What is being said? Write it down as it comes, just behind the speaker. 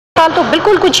साल तो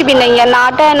बिल्कुल कुछ भी नहीं है, ना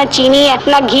आटा है, ना चीनी है,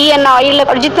 ना घी है, ना ऑयल है।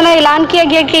 और जितना ऐलान किया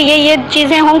गया कि ये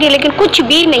चीजें होंगी, लेकिन कुछ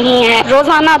भी नहीं है।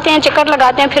 रोजाना आते हैं, चक्कर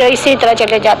लगाते हैं, फिर इसी तरह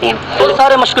चले जाते हैं। तो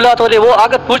सारे मुश्किलात हो रही है, वो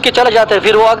आगे पूछ के चले जाते हैं,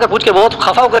 फिर वो आगे पूछ के बहुत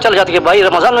खफा होकर चले जाते हैं कि भाई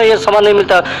रमजान में ये सामान नहीं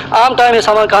मिलता, आम टाइम ये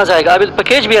सामान कहाँ से आएगा। अभी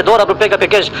पैकेज भी है 2 अरब रुपए का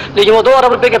पैकेज, लेकिन वो 2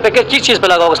 अरब रुपए का पैकेज किस चीज़ पे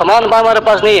लगा होगा। सामान हमारे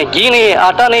पास नहीं है, घी नहीं है,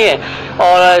 आटा नहीं है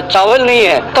और चावल नहीं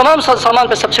है, तमाम सामान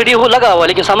पे सब्सिडी हो लगा हुआ,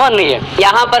 लेकिन सामान नहीं है।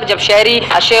 यहाँ पर जब शहरी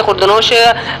अशे खुर्दनोश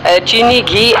चीनी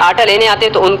घी आटा लेने आते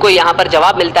हैं तो उनको यहाँ पर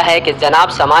जवाब मिलता है कि जनाब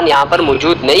सामान यहाँ पर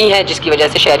मौजूद नहीं है, जिसकी वजह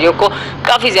से शहरियों को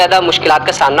काफ़ी ज़्यादा मुश्किलात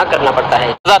का सामना करना पड़ता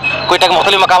है। कोई टक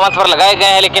मुख्तलिफ मकामात पर लगाए गए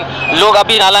हैं, लेकिन लोग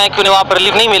अभी नाला है कि उन्हें वहाँ पर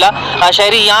रिलीफ नहीं मिला।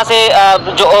 शहरी यहाँ से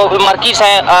जो मार्केट्स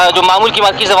हैं, जो मामूल की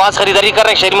मार्केट्स है, वहाँ से खरीदारी कर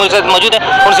रहे हैं। शहरी मौजूद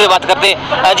है, उनसे बात करते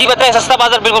हैं। जी बताएं, सस्ता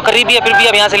बाजार बिल्कुल करीब ही है, फिर भी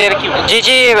अब यहाँ से ले रखी हूँ।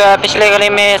 जी, पिछले गली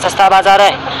में सस्ता बाजार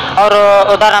है और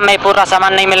उधर हमें पूरा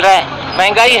सामान नहीं मिल रहा है।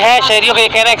 महंगाई है, शहरियों का ये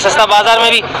कहना है कि सस्ता बाजार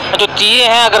में भी जो चीज़ें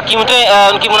हैं अगर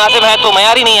कीमतें उनकी मुनासिब हैं तो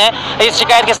मयारी नहीं है। इस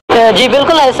शिकायत के जी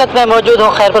बिल्कुल, इस वक्त मैं मौजूद हूँ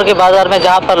खैरपुर के बाज़ार में,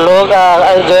 जहाँ पर लोग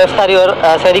जो इफ्तारी और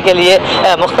सहरी के लिए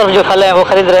मुख्तलिफ जो फल हैं वो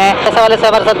खरीद रहे हैं। इस हवाले से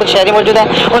हमारे साथ कुछ शहरी मौजूद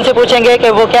हैं, उनसे पूछेंगे कि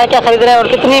वो क्या क्या खरीद रहे हैं और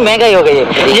कितनी महंगाई हो गई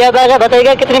है। ये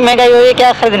बताइएगा कितनी महंगाई हो गई,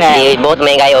 क्या खरीदना है? ये बहुत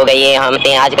महंगाई हो गई है, हम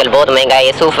आजकल बहुत महंगाई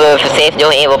है। सूफ सेफ जो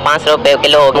है वो 5 रुपये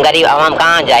किलो, गरीब आवाम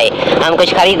कहाँ जाए, हम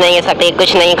कुछ खरीद नहीं सकते,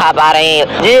 कुछ नहीं खा पा रहे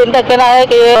हैं। जी, इनका कहना है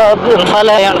कि फल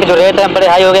है उनके जो रेट हैं बड़े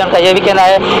हाई हो गए। उनका ये भी कहना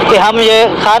है कि हम ये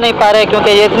खा नहीं पा रहे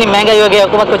क्योंकि ये इतनी महंगाई हो गई।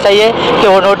 हुकूमत को चाहिए कि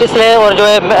वो नोटिस ले और जो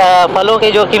है फलों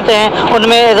की जो कीमतें हैं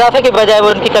उनमें इजाफे के बजाय वो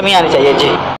उनकी कमी आनी चाहिए। जी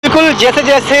बिल्कुल, जैसे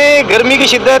जैसे गर्मी की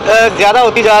शिद्दत ज़्यादा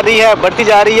होती जा रही है, बढ़ती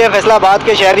जा रही है, फैसलाबाद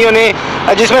के शहरियों ने,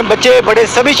 जिसमें बच्चे बड़े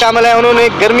सभी शामिल हैं, उन्होंने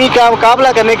गर्मी का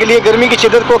मुकाबला करने के लिए, गर्मी की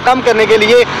शिद्दत को कम करने के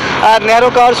लिए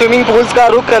नहरों का और स्विमिंग पूल्स का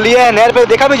रुख कर लिया है। नहर पर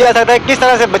देखा भी जा सकता है किस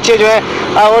तरह से बच्चे जो हैं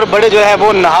और बड़े जो है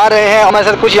वो नहा रहे हैं। हमारे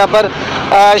साथ कुछ यहाँ पर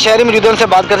शहरी मौजूद हैं, उनसे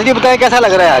बात करते हैं। जी बताएं, कैसा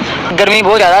लग रहा है आज? गर्मी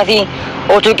बहुत ज़्यादा थी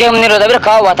और चूँकि हमने रोज़ा भी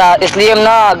रखा हुआ था, इसलिए हम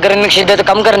ना गर्मी की शिद्दत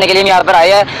कम करने के लिए हम यहाँ पर आए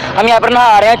हैं। हम यहाँ पर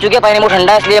नहा रहे हैं, चूँकि पानी बहुत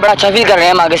ठंडा है, इसलिए बड़ा अच्छा फील कर रहे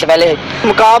हैं हम आगे से पहले।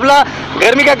 मुकाबला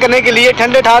गर्मी का करने के लिए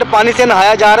ठंडे ठार पानी से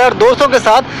नहाया जा रहा है और दोस्तों के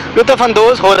साथ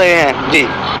लुत्फ़अंदोज हो रहे हैं। जी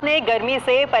ने गर्मी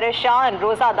से परेशान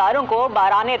रोजादारों को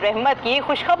बाराने रहमत की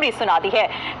खुशखबरी सुना दी है।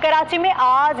 कराची में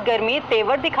आज गर्मी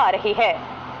तेवर दिखा रही है।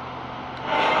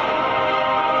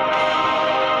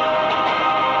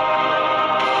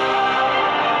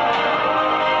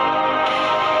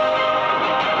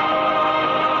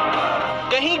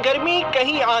 कहीं गर्मी,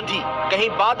 कहीं आंधी, कहीं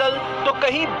बादल तो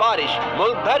कहीं बारिश।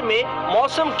 मुल्क भर में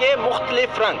मौसम के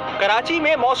मुख्तलिफ रंग। कराची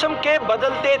में मौसम के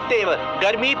बदलते तेवर,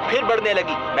 गर्मी फिर बढ़ने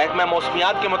लगी। महकमा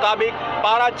मौसमियात के मुताबिक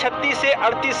पारा 36 से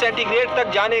 38 सेंटीग्रेड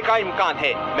तक जाने का इम्कान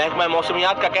है। महकमा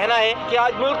मौसमियात का कहना है कि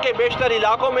आज मुल्क के बेशतर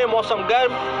इलाकों में मौसम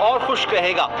गर्म और खुश्क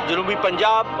रहेगा। जनूबी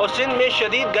पंजाब और सिंध में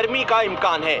शदीद गर्मी का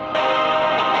इम्कान है।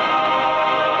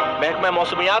 महकमा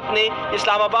मौसमियात ने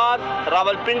इस्लामाबाद,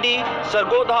 रावलपिंडी,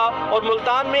 सरगोधा और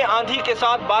मुल्तान में आंधी के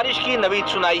साथ बारिश की नवीद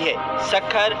सुनाई है।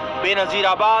 सक्खर,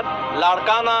 बेनजीराबाद,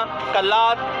 लाड़काना,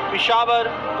 कल्लात,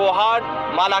 पिशावर, कोहाट,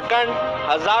 मालाकंड,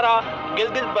 हजारा,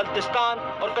 गिलगित बल्तिस्तान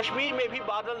और कश्मीर में भी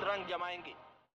बादल रंग जमाएंगे।